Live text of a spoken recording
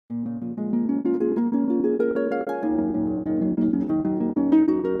Hey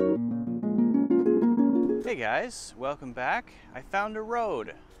guys, welcome back. I found a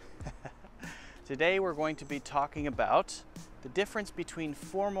road. Today we're going to be talking about the difference between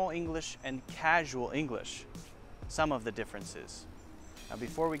formal English and casual English. Some of the differences. Now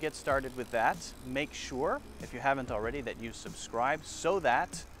before we get started with that, make sure, if you haven't already, that you subscribe so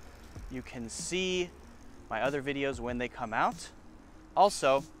that you can see my other videos when they come out.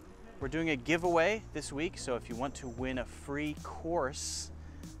 Also, we're doing a giveaway this week, so if you want to win a free course,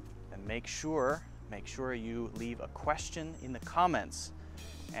 then make sure you leave a question in the comments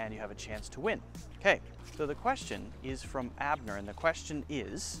and you have a chance to win. Okay, so the question is from Abner, and the question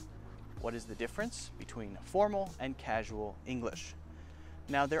is, what is the difference between formal and casual English?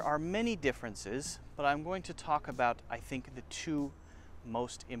 Now there are many differences, but I'm going to talk about, I think, the two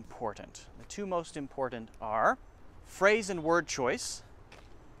most important. The two most important are phrase and word choice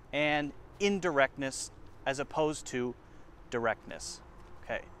and indirectness as opposed to directness.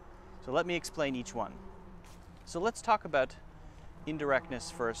 Okay. So let me explain each one. So let's talk about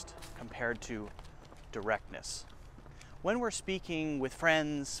indirectness first compared to directness. When we're speaking with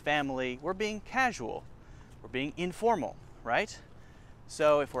friends, family, we're being casual. We're being informal, right?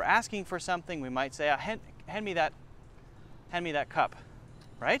 So if we're asking for something, we might say, hand me that cup,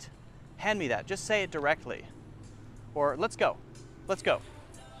 right? Hand me that, just say it directly. Or let's go,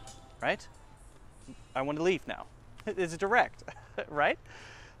 right? I want to leave now. It's direct, right?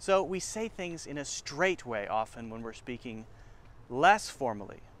 So we say things in a straight way often when we're speaking less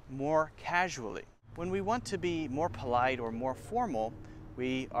formally, more casually. When we want to be more polite or more formal,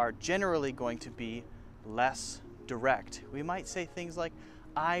 we are generally going to be less direct. We might say things like,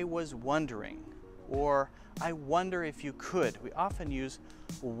 I was wondering, or I wonder if you could. We often use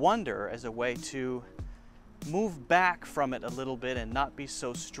wonder as a way to move back from it a little bit and not be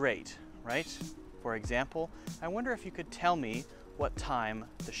so straight, right? For example, I wonder if you could tell me what time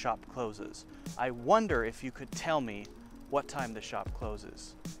the shop closes. I wonder if you could tell me what time the shop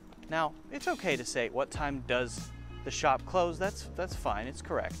closes. Now, it's okay to say, what time does the shop close? That's fine, it's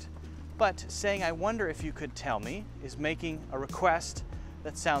correct. But saying, I wonder if you could tell me, is making a request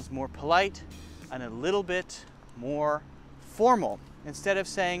that sounds more polite and a little bit more formal. Instead of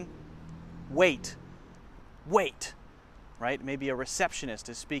saying, wait, right? Maybe a receptionist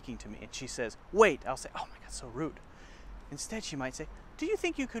is speaking to me and she says, wait. I'll say, oh my God, so rude. Instead, she might say, do you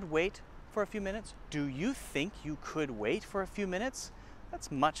think you could wait for a few minutes? Do you think you could wait for a few minutes?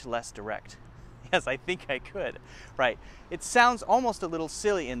 That's much less direct. Yes, I think I could. Right. It sounds almost a little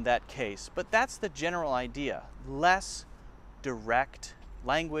silly in that case, but that's the general idea. Less direct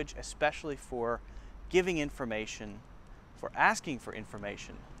language, especially for giving information, for asking for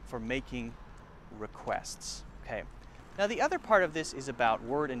information, for making requests. Okay. Now the other part of this is about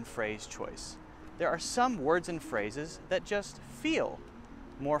word and phrase choice. There are some words and phrases that just feel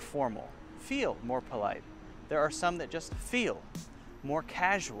more formal, feel more polite. There are some that just feel more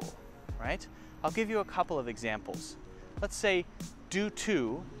casual, right? I'll give you a couple of examples. Let's say due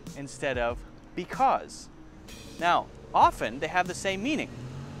to instead of because. Now, often they have the same meaning.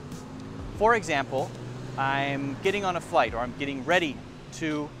 For example, I'm getting on a flight or I'm getting ready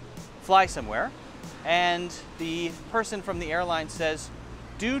to fly somewhere, and the person from the airline says,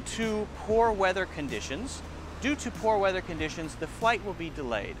 due to poor weather conditions, the flight will be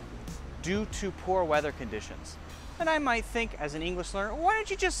delayed. Due to poor weather conditions. And I might think, as an English learner, why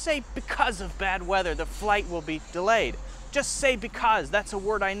don't you just say because of bad weather, the flight will be delayed? Just say because, that's a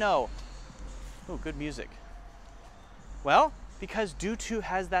word I know. Oh, good music. Well, because due to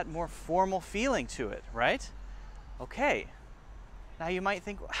has that more formal feeling to it, right? Okay. Now you might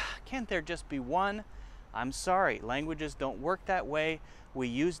think, can't there just be one? I'm sorry, languages don't work that way. We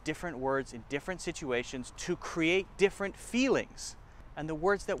use different words in different situations to create different feelings. And the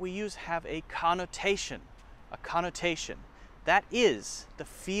words that we use have a connotation. A connotation. That is the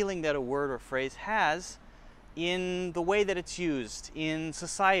feeling that a word or phrase has in the way that it's used in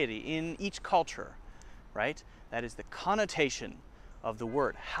society, in each culture, right? That is the connotation of the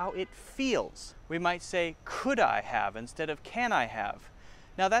word, how it feels. We might say, could I have instead of can I have.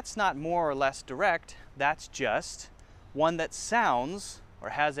 Now that's not more or less direct, that's just one that sounds or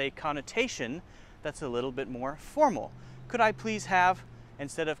has a connotation that's a little bit more formal. Could I please have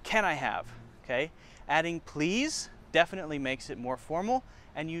instead of can I have, okay? Adding please definitely makes it more formal,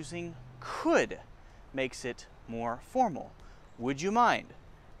 and using could makes it more formal. Would you mind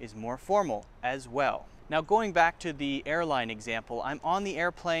is more formal as well. Now going back to the airline example, I'm on the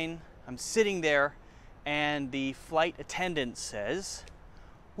airplane, I'm sitting there, and the flight attendant says,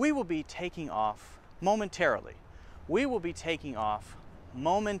 we will be taking off momentarily. We will be taking off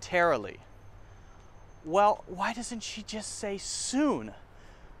momentarily. Well, why doesn't she just say soon?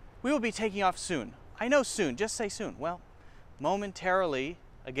 We will be taking off soon. I know soon, just say soon. Well, momentarily,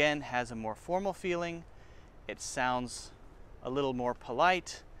 again, has a more formal feeling. It sounds a little more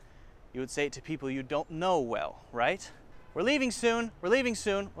polite. You would say it to people you don't know well, right? We're leaving soon, we're leaving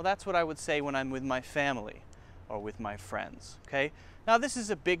soon. Well, that's what I would say when I'm with my family or with my friends, okay? Now, this is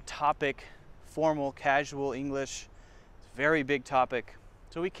a big topic, formal, casual English. It's a very big topic,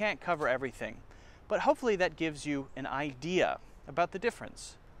 so we can't cover everything. But hopefully that gives you an idea about the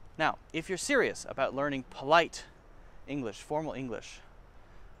difference. Now, if you're serious about learning polite English, formal English,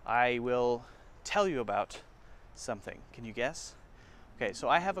 I will tell you about something. Can you guess? Okay, so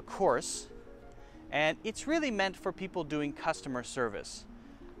I have a course, and it's really meant for people doing customer service,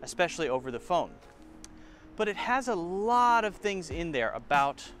 especially over the phone. But it has a lot of things in there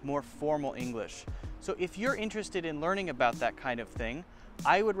about more formal English. So if you're interested in learning about that kind of thing,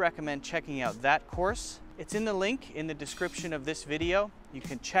 I would recommend checking out that course. It's in the link in the description of this video. You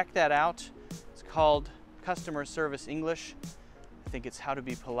can check that out. It's called Customer Service English. I think it's How to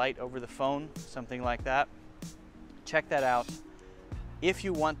Be Polite Over the Phone, something like that. Check that out. If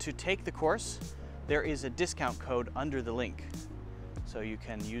you want to take the course, there is a discount code under the link. So you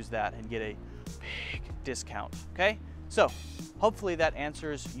can use that and get a big discount, okay? So hopefully that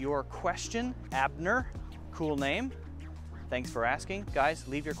answers your question. Abner, cool name. Thanks for asking. Guys,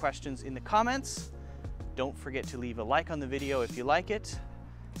 leave your questions in the comments. Don't forget to leave a like on the video if you like it.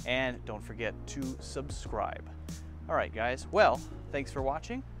 And don't forget to subscribe. All right, guys. Well, thanks for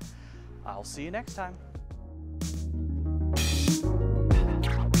watching. I'll see you next time.